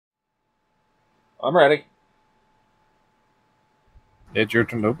I'm ready. It's your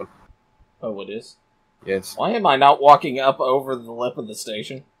turn to open. Oh, it is? Yes. Why am I not walking up over the lip of the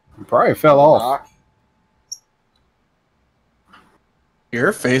station? You probably fell off. Rock.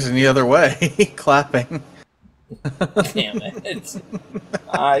 You're facing the other way, clapping. Damn it.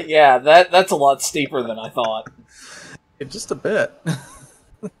 Yeah, that's a lot steeper than I thought. Just a bit.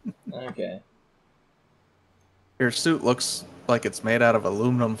 Okay. Your suit looks like it's made out of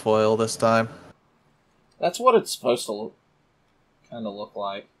aluminum foil this time. That's what it's supposed to kind of look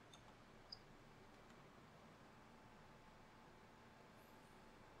like.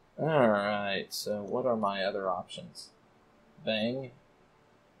 Alright, so what are my other options? Bang.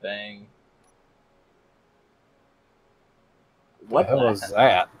 Bang. What the hell is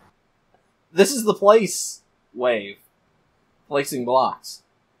that? This is the place wave. Placing blocks.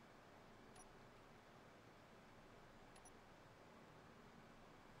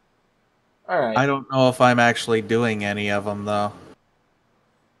 Alright. I don't know if I'm actually doing any of them, though.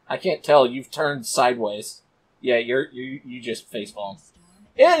 I can't tell. You've turned sideways. Yeah, you just facepalm.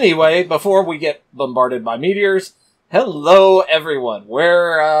 Anyway, before we get bombarded by meteors, hello everyone.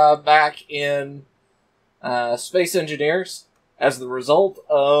 We're back in Space Engineers. As the result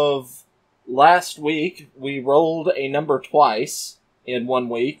of last week, we rolled a number twice in 1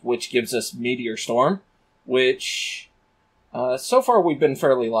 week, which gives us Meteor Storm, which so far we've been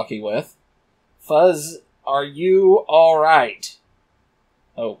fairly lucky with. Fuzz, are you alright?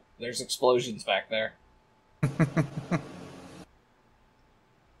 Oh, there's explosions back there.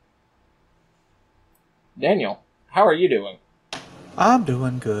 Daniel, how are you doing? I'm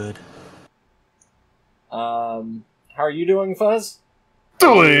doing good. How are you doing, Fuzz?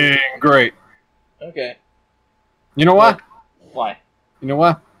 Doing great. Okay. You know why? Why? You know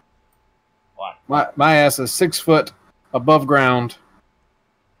why? Why? My ass is 6 foot above ground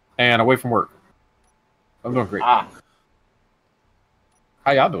and away from work. I'm doing great. Ah.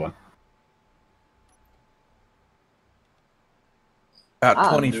 How y'all doing? About I'm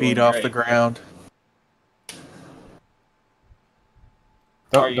 20 doing feet off great. the ground.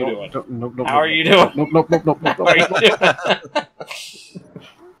 How are you doing? Nope, How are you doing? Nope. How are you doing?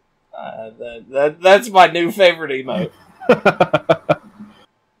 That's my new favorite emote.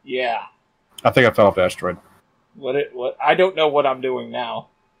 Yeah. I think I fell off the asteroid. What? I don't know what I'm doing now.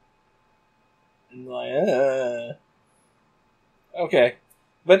 I'm like, Okay.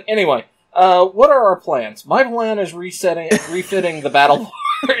 But anyway, what are our plans? My plan is refitting the battle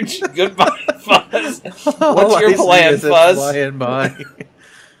barge. Goodbye, Fuzz. What's your plan, Fuzz? Flying by.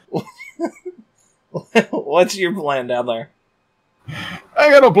 What's your plan down there? I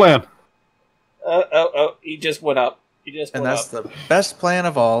got no plan. He just went up. And that's the best plan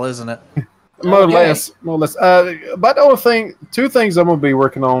of all, isn't it? More or less. But the only thing, 2 things I'm going to be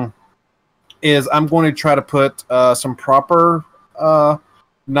working on is I'm going to try to put some proper,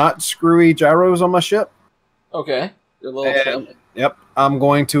 not screwy gyros on my ship. Okay. Your little ship. Yep. I'm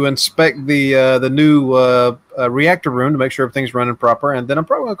going to inspect the new reactor room to make sure everything's running proper, and then I'm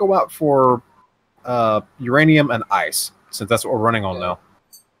probably going to go out for uranium and ice, since that's what we're running on now.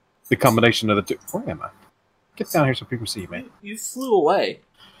 The combination of the 2. Where am I? Get down here so people see you, man. You flew away.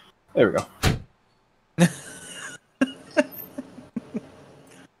 There we go.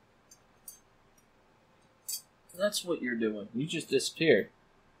 That's what you're doing. You just disappeared.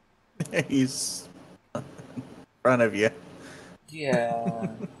 He's in front of you. Yeah.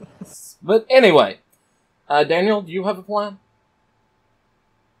 But anyway, Daniel, do you have a plan?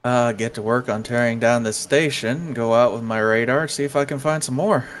 Get to work on tearing down this station, go out with my radar, see if I can find some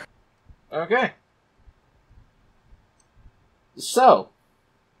more. Okay. So,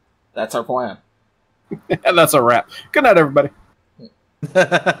 that's our plan. And that's a wrap. Good night, everybody.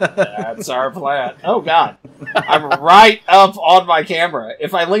 That's our plan. Oh, God. I'm right up on my camera.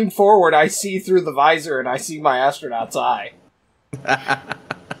 If I lean forward, I see through the visor and I see my astronaut's eye.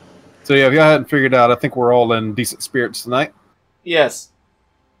 So, yeah, if y'all hadn't figured out, I think we're all in decent spirits tonight. Yes.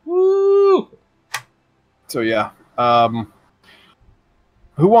 Woo! So, yeah.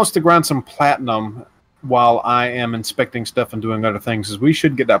 Who wants to grind some platinum while I am inspecting stuff and doing other things? Because we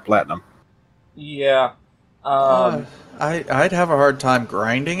should get that platinum. Yeah. I'd have a hard time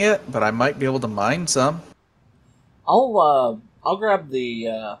grinding it, but I might be able to mine some. I'll grab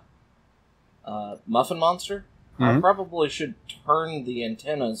the muffin monster. I probably should turn the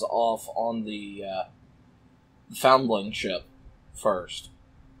antennas off on the foundling ship first.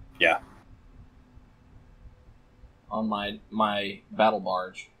 Yeah. On my battle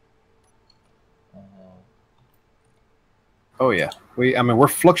barge. Oh yeah, we're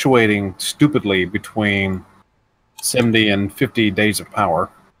fluctuating stupidly between 70 and 50 days of power.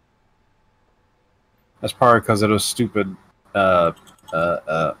 That's probably because of those stupid, what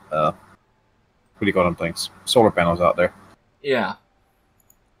do you call them things? Solar panels out there. Yeah.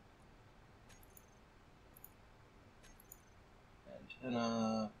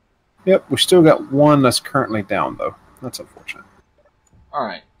 Antenna. Yep, we still got one that's currently down, though. That's unfortunate.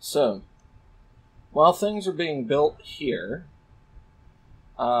 Alright, so while things are being built here,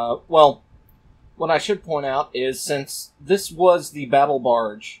 well, what I should point out is since this was the battle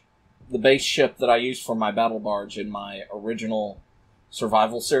barge, the base ship that I used for my battle barge in my original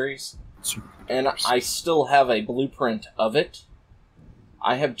survival series, and I still have a blueprint of it,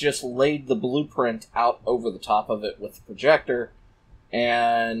 I have just laid the blueprint out over the top of it with the projector,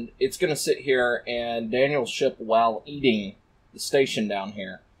 and it's going to sit here, and Daniel's ship, while eating the station down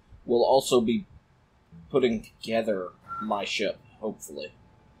here, will also be putting together my ship, hopefully.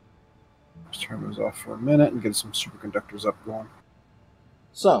 Let's turn those off for a minute and get some superconductors up going.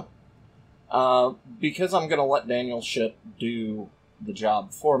 So, because I'm going to let Daniel's ship do the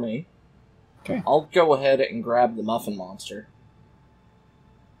job for me, okay, I'll go ahead and grab the Muffin Monster.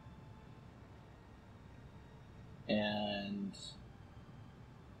 And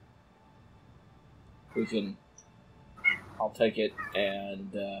I'll take it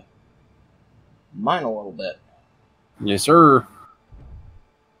and mine a little bit. Yes, sir.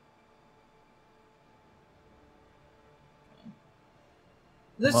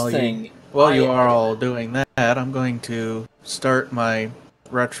 This While thing... you are all doing that, I'm going to start my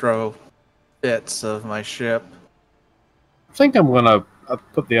retro bits of my ship. I think I'm going to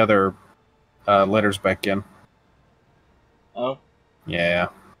put the other letters back in. Oh? Yeah.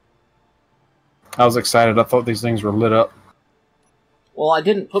 I was excited. I thought these things were lit up. Well, I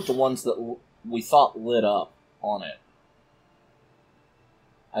didn't put the ones that we thought lit up on it.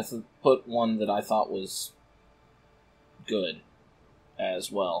 I put one that I thought was good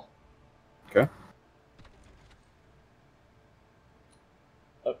as well. Okay.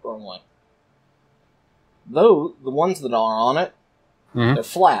 Oh, wrong way. Though, the ones that are on it, they're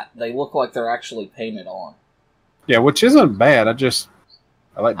flat. They look like they're actually painted on. Yeah, which isn't bad. I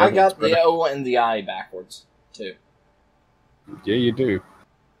like that. I got the O and the I backwards, too. Yeah, you do.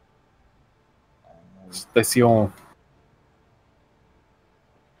 Station.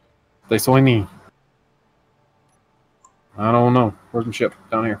 Station. I don't know. Where's my ship?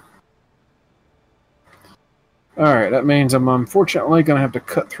 Down here. Alright, that means I'm unfortunately going to have to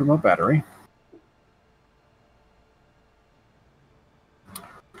cut through my battery.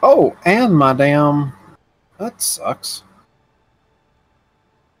 Oh, and my damn... That sucks.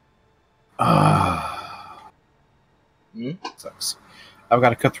 Sucks. I've got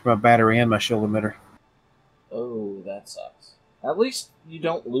to cut through my battery and my shield emitter. Oh, that sucks. At least you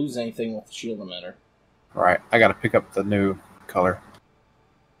don't lose anything with the shield emitter. Right, I got to pick up the new color.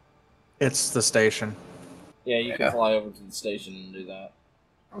 It's the station. Yeah, you can fly over to the station and do that.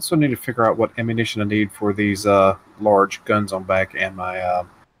 I also need to figure out what ammunition I need for these large guns on back and my...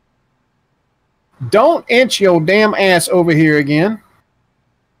 Don't inch your damn ass over here again.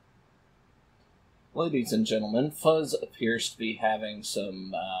 Ladies and gentlemen, Fuzz appears to be having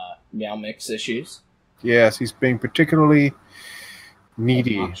some meow mix issues. Yes, he's being particularly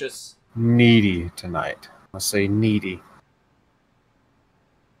needy. Obnoxious. Needy tonight. I say needy.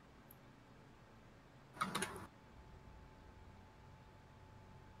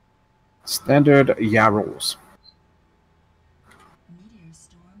 Standard Yarrows. Meteor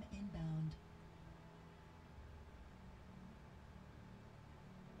storm inbound.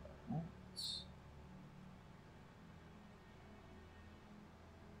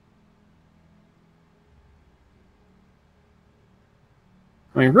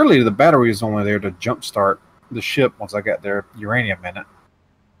 I mean, really, the battery is only there to jumpstart the ship once I got their uranium in it.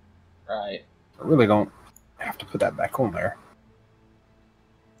 Right. I really don't have to put that back on there.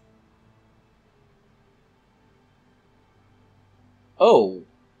 Oh,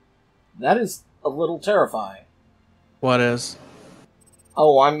 that is a little terrifying. What is?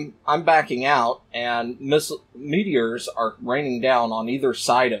 Oh, I'm backing out, and meteors are raining down on either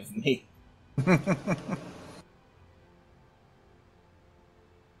side of me.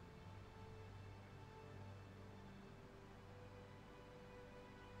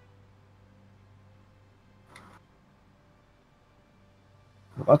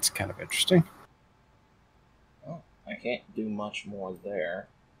 Well, that's kind of interesting. Oh, I can't do much more there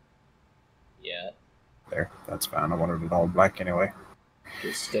yet. There, that's fine. I wanted it all black anyway.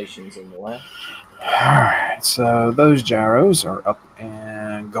 The station's in the left. Alright, so those gyros are up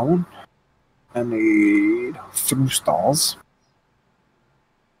and going. I need through stalls.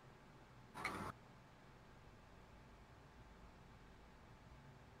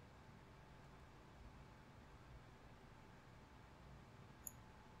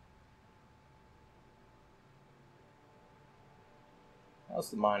 How's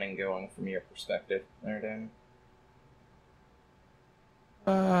the mining going from your perspective there, Dan?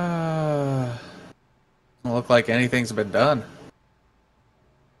 Doesn't look like anything's been done.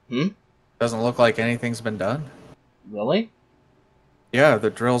 Doesn't look like anything's been done. Really? Yeah,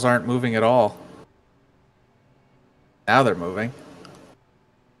 the drills aren't moving at all. Now they're moving.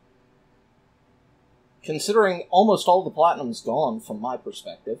 Considering almost all the platinum's gone from my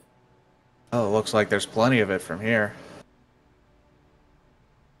perspective. Oh, it looks like there's plenty of it from here.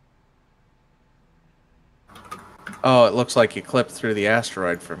 Oh, it looks like you clipped through the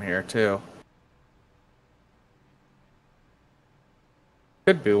asteroid from here, too.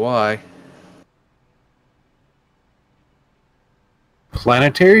 Could be why.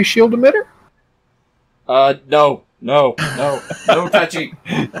 Planetary shield emitter? No, touchy.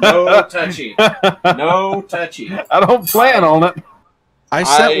 No touchy. No touchy. I don't plan on it. I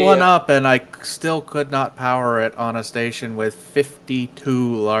set one up and I still could not power it on a station with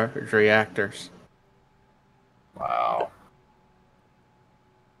 52 large reactors. Wow.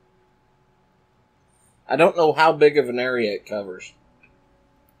 I don't know how big of an area it covers.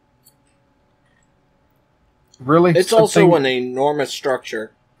 Really? It's also an enormous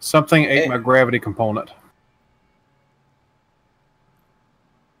structure. Something ate my gravity component.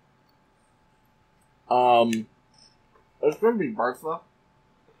 It's gonna be Bertha.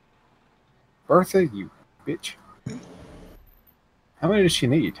 Bertha, you bitch. How many does she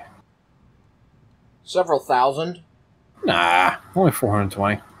need? Several thousand. Nah, only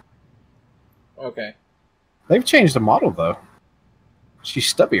 420. Okay. They've changed the model, though.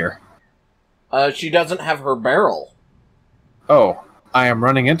 She's stubbier. She doesn't have her barrel. Oh, I am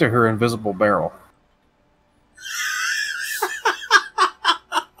running into her invisible barrel.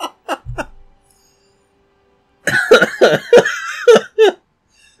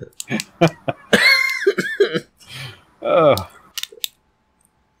 Oh.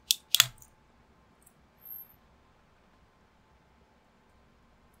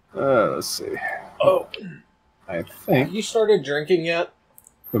 Let's see. Oh. I think. You started drinking yet?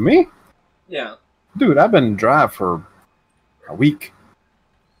 With me? Yeah. Dude, I've been dry for a week.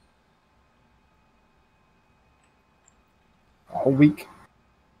 A whole week.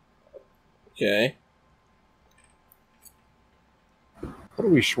 Okay. What are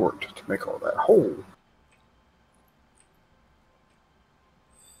we short to make all that whole?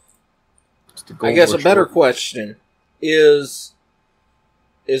 I guess a better question is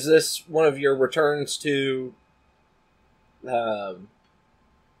this one of your returns to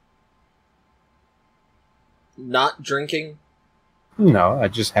not drinking? No, I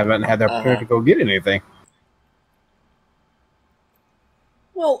just haven't had the opportunity to go get anything.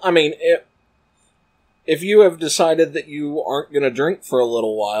 Well, I mean, if you have decided that you aren't going to drink for a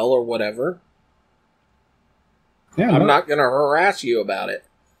little while or whatever, Yeah, I'm not going to harass you about it.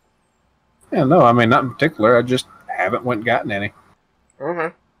 Yeah, no, I mean, not in particular. I just haven't went and gotten any.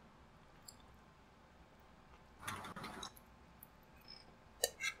 Okay.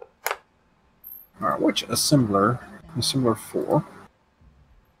 Alright, which assembler? Assembler 4.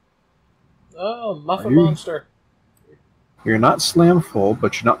 Oh, Muffin Monster. You're not slam full,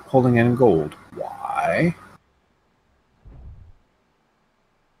 but you're not pulling in gold. Why?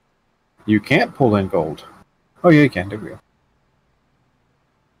 You can't pull in gold. Oh, yeah, you can. There we go.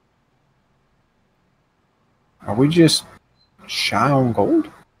 Are we just shy on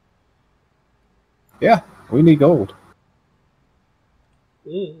gold? Yeah, we need gold.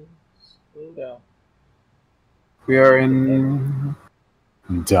 Slow down. We are in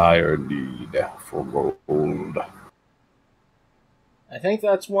dire need for gold. I think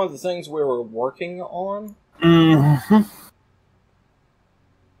that's one of the things we were working on, Mm-hmm.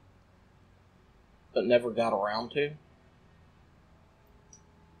 but never got around to.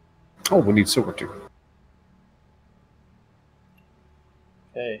 Oh, we need silver too.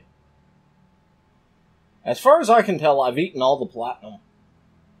 Okay. As far as I can tell, I've eaten all the platinum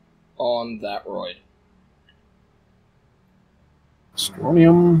on that roid.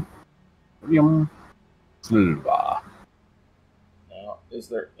 Strontium, silver. Now, is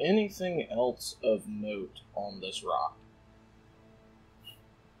there anything else of note on this rock?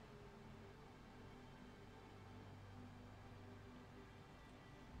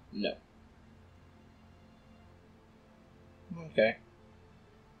 No. Okay.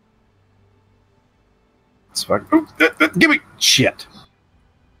 It's fucking. Oh, give me shit.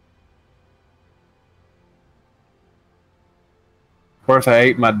 Bertha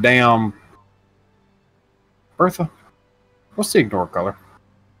ate my damn. Bertha, what's the ignore color?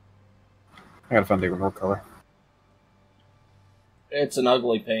 I gotta find the ignore color. It's an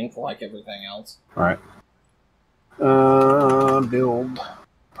ugly pink, like everything else. All right. Build.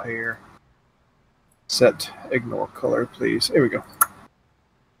 Pair. Set. Ignore color, please. There we go.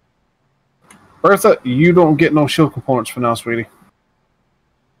 Bertha, you don't get no shield components for now, sweetie.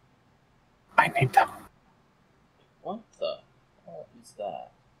 I need them. What the hell is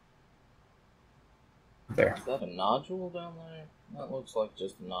that? There. Is that a nodule down there? That looks like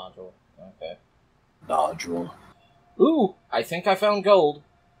just a nodule. Okay. Nodule. Ooh, I think I found gold.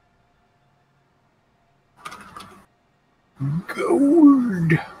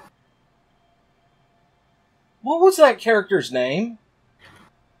 Gold. What was that character's name?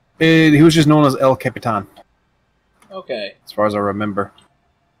 He was just known as El Capitan, Okay. as far as I remember.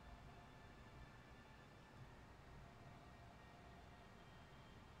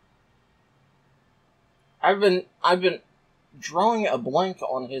 I've been drawing a blank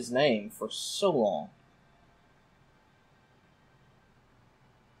on his name for so long.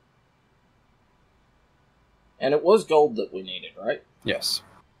 And it was gold that we needed, right? Yes.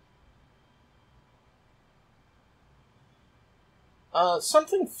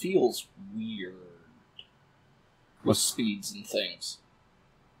 Something feels weird with What's- speeds and things.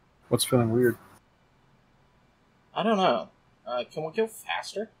 What's feeling weird? I don't know. Can we go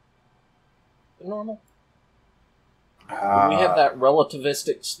faster than normal? Do we have that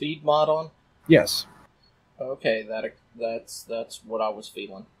relativistic speed mod on? Yes. Okay, that's what I was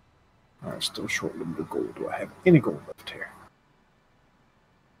feeling. Alright, still short limited of gold. Do I have any gold left here?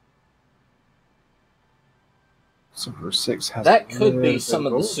 Silver 6 has That a could little be bit some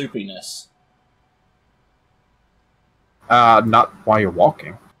of the gold. soupiness. Not while you're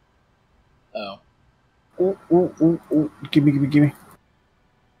walking. Oh. Ooh, ooh, ooh, ooh. Gimme.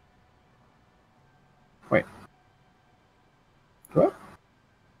 Wait. What?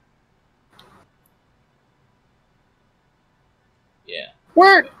 Yeah.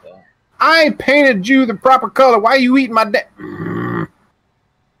 Where? like that. I painted you the proper color. Why are you eating my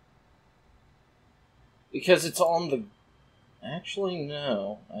Because it's on the... Actually,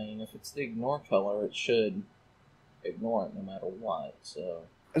 no. I mean, if it's the ignore color, it should ignore it no matter what, so...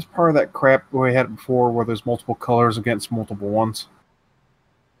 It's part of that crap we had before where there's multiple colors against multiple ones.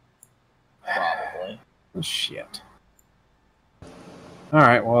 Probably. Oh, shit.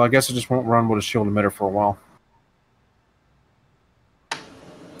 Alright, well, I guess I just won't run with a shield emitter for a while.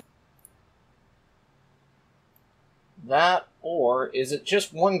 That, or is it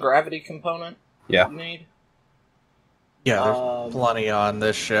just one gravity component Yeah. you need? Yeah, there's plenty on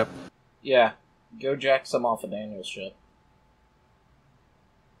this ship. Yeah. Go jack some off of Daniel's ship.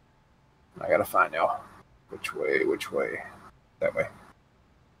 I gotta find y'all. Which way? That way.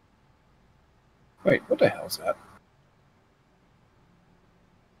 Wait, what the hell is that?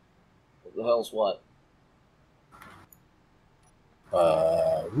 What the hell's what?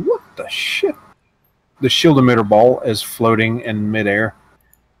 What the shit? The shield emitter ball is floating in midair.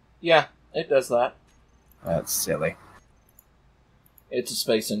 Yeah, it does that. That's silly. It's a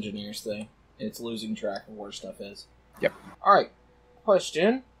space engineer's thing. It's losing track of where stuff is. Yep. Alright.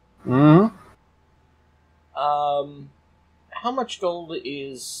 Question. Mm-hmm. How much gold do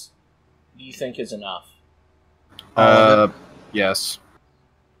you think is enough? Yes.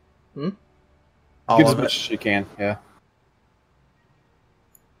 All Get as of it. much as you can, yeah.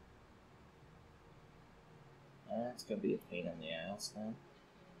 That's gonna be a pain in the ass, then.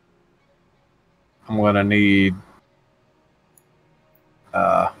 I'm gonna need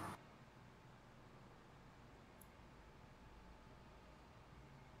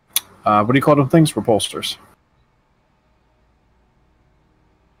what do you call them things? Repulsors.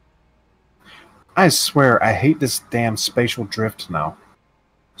 I swear I hate this damn spatial drift now.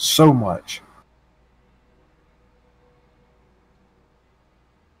 So much.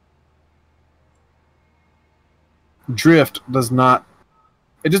 Drift does not...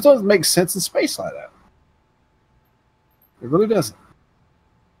 It just doesn't make sense in space like that. It really doesn't.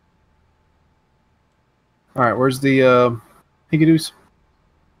 Alright, where's the Hinkadoos?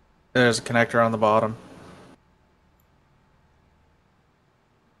 There's a connector on the bottom.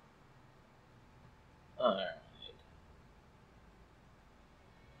 Alright.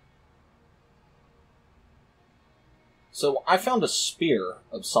 So, I found a spear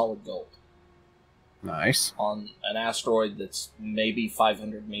of solid gold Nice. on an asteroid that's maybe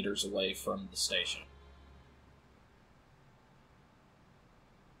 500 meters away from the station.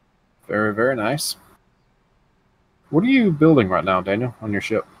 Very, very nice. What are you building right now, Daniel, on your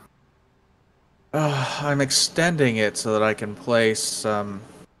ship? I'm extending it so that I can place so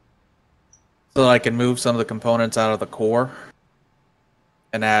that I can move some of the components out of the core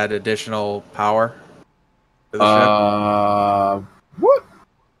and add additional power to the ship. What?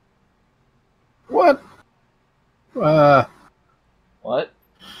 What? What?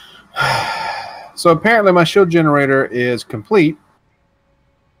 So apparently my shield generator is complete,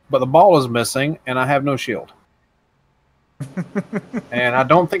 but the ball is missing, and I have no shield. And I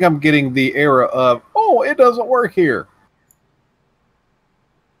don't think I'm getting the error of, oh, it doesn't work here.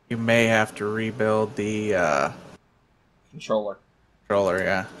 You may have to rebuild the Controller. controller,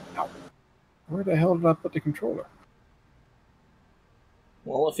 yeah. Where the hell did I put the controller?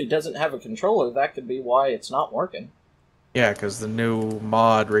 Well, if he doesn't have a controller, that could be why it's not working. Yeah, because the new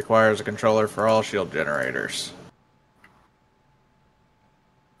mod requires a controller for all shield generators.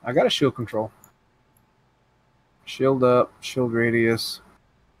 I got a shield control. Shield up, shield radius.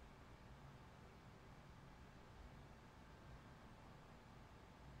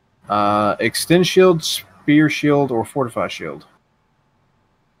 Extend shield, spear shield, or fortify shield.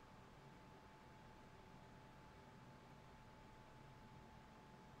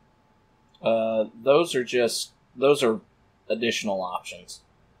 Those are additional options.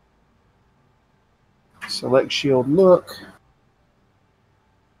 Select shield look.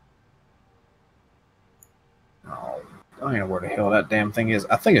 Oh, I don't know where the hell that damn thing is.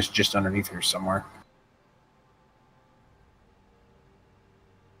 I think it's just underneath here somewhere.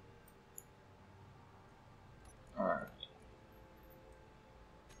 Alright.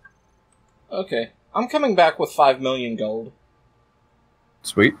 Okay. I'm coming back with 5 million gold.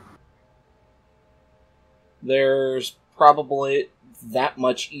 Sweet. There's probably that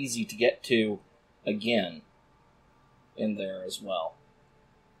much easy to get to again in there as well.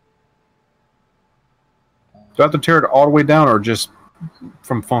 Do I have to tear it all the way down or just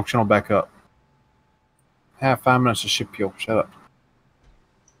from functional back up? Have 5 minutes to ship you. Shut up.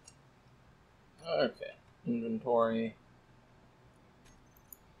 Okay. Inventory.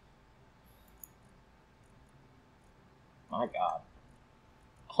 My god.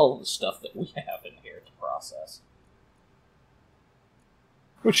 All the stuff that we have in here to process.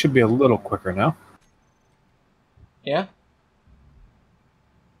 Which should be a little quicker now. Yeah?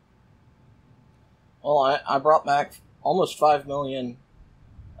 Well, I brought back almost 5 million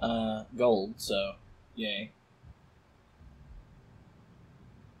gold, so yay.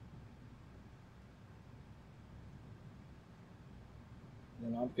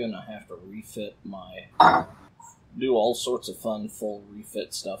 And I'm gonna have to refit my... do all sorts of fun full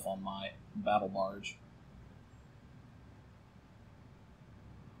refit stuff on my battle barge.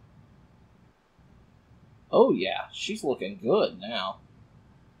 Oh yeah, she's looking good now.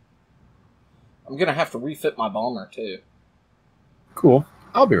 I'm gonna have to refit my bomber too. Cool.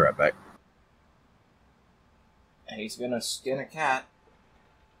 I'll be right back. He's gonna skin a cat.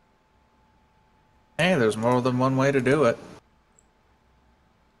 Hey, there's more than one way to do it.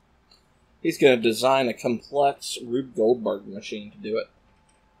 He's gonna design a complex Rube Goldberg machine to do it.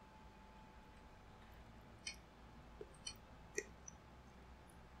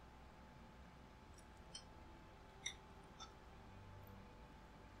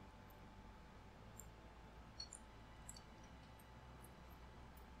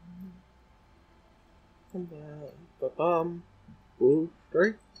 Blue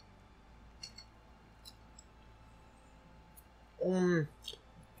straight.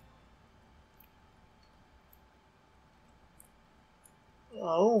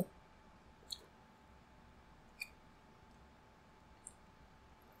 Oh.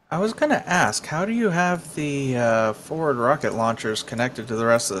 I was going to ask, how do you have the forward rocket launchers connected to the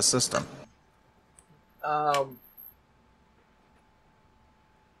rest of the system?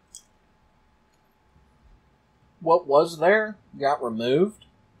 What was there got removed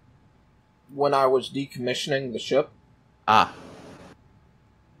when I was decommissioning the ship. Ah.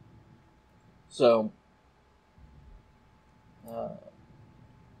 So,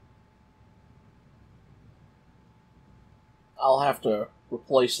 I'll have to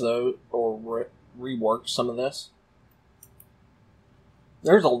replace those or rework some of this.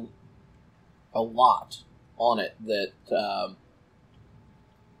 There's a lot on it that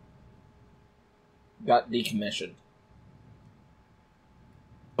got decommissioned.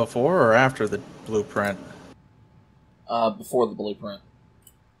 Before or after the blueprint? Before the blueprint.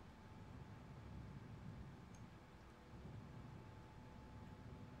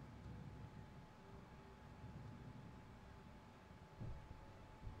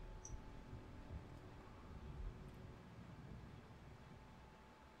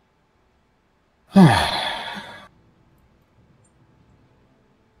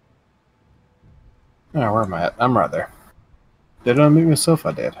 Oh, where am I at? I'm right there. Did I unmute myself?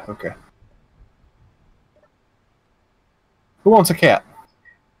 I did. Okay. Who wants a cat?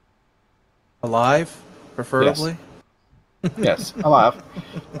 Alive, preferably? Yes, alive.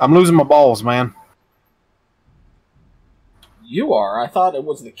 I'm losing my balls, man. You are. I thought it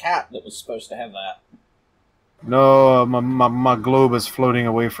was the cat that was supposed to have that. No, my globe is floating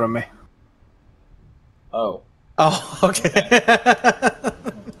away from me. Oh. Oh, okay.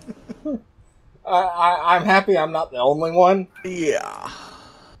 I'm happy I'm not the only one. Yeah.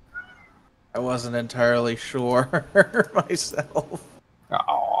 I wasn't entirely sure myself.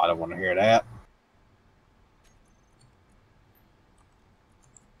 Oh, I don't want to hear that.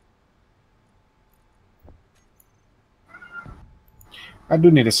 I do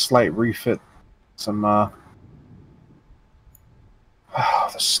need a slight refit. Some, oh,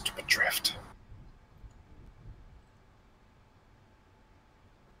 the stupid drift.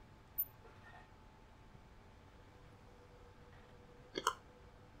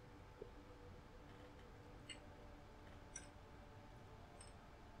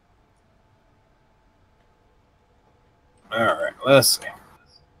 Alright, let's see.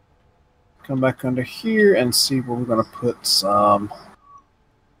 Come back under here and see where we're going to put some...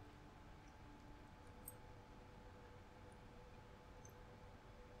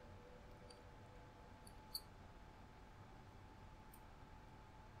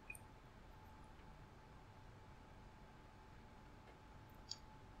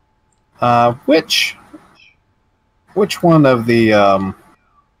 which one of the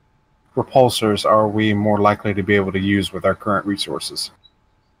repulsors are we more likely to be able to use with our current resources?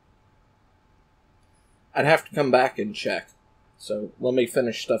 I'd have to come back and check. So let me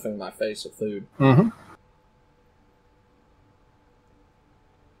finish stuffing my face with food. Mm-hmm.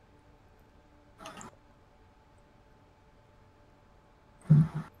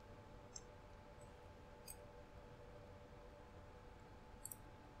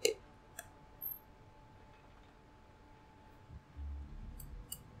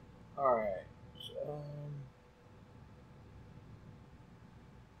 Alright.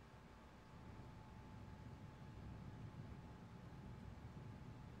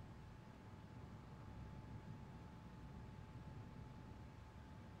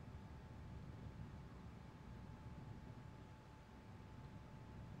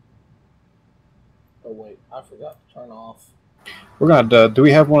 Oh wait, I forgot to turn off. We're gonna. Do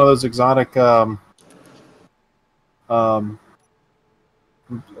we have one of those exotic? How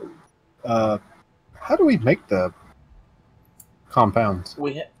do we make the compounds?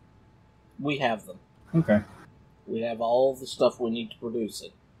 We have them. Okay. We have all the stuff we need to produce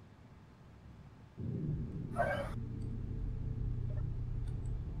it. Alright,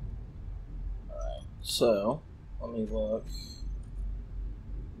 so let me look.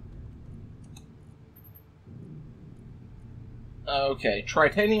 Okay,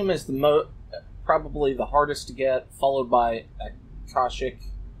 tritanium is the probably the hardest to get, followed by Akashic,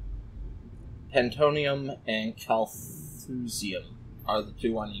 Pentonium, and Calthusium are the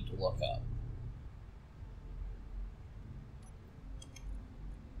two I need to look up.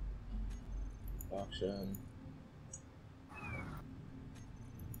 Production.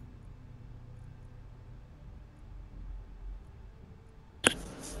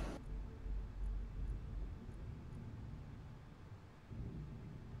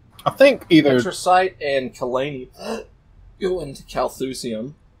 I think either Petrosite and Calanium go into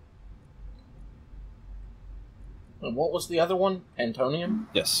Calthusium. And what was the other one? Pentonium?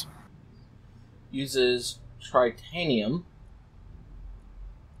 yes. Uses tritanium,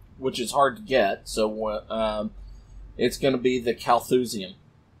 which is hard to get, so it's going to be the Calthusium.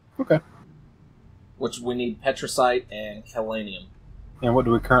 Okay. Which we need Petrosite and Calanium. And what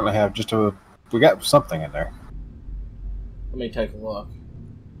do we currently have? We got something in there. Let me take a look.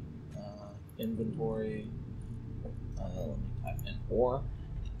 Inventory. Let me type in ore.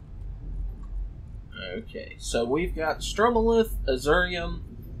 Okay, so we've got stromalith, azurium,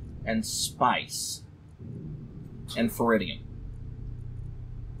 and spice, and feridium.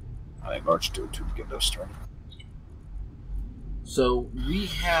 I think March 2 to get those started. So we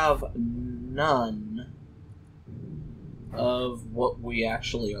have none of what we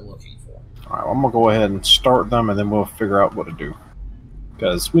actually are looking for. All right, well, I'm gonna go ahead and start them, and then we'll figure out what to do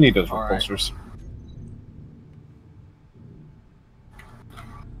because we need those All right. repulsors.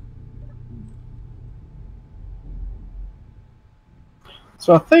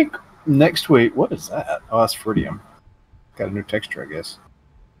 So I think next week, what is that? Oh, that's Feridium. Got a new texture, I guess.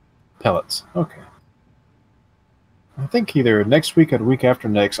 Pellets. Okay. I think either next week or the week after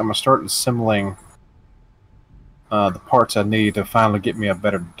next, I'm going to start assembling the parts I need to finally get me a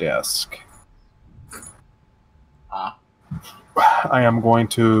better desk. Ah. I am going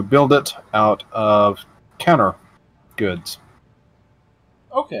to build it out of counter goods.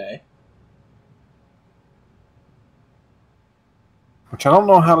 Okay. Which which I don't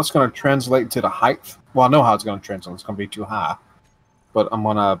know how it's going to translate to the height. Well, I know how it's going to translate. It's going to be too high. But I'm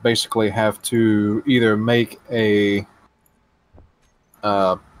going to basically have to either make a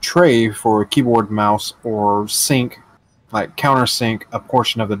tray for a keyboard, mouse, or sync, like countersink a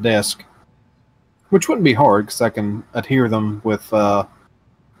portion of the desk, which wouldn't be hard because I can adhere them with,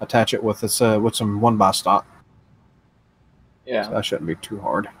 attach it with this, with some 1x stock. Yeah. So that shouldn't be too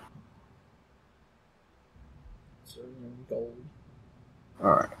hard. Gold.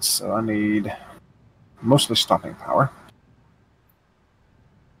 Alright, so I need mostly stopping power.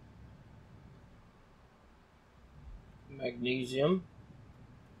 Magnesium.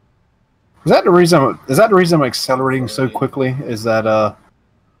 Is that the reason? Is that the reason I'm accelerating so quickly? Is that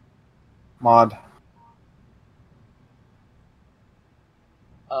mod?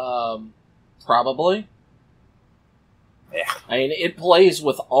 Probably. Yeah. I mean, it plays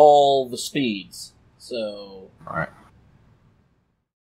with all the speeds, so. All right.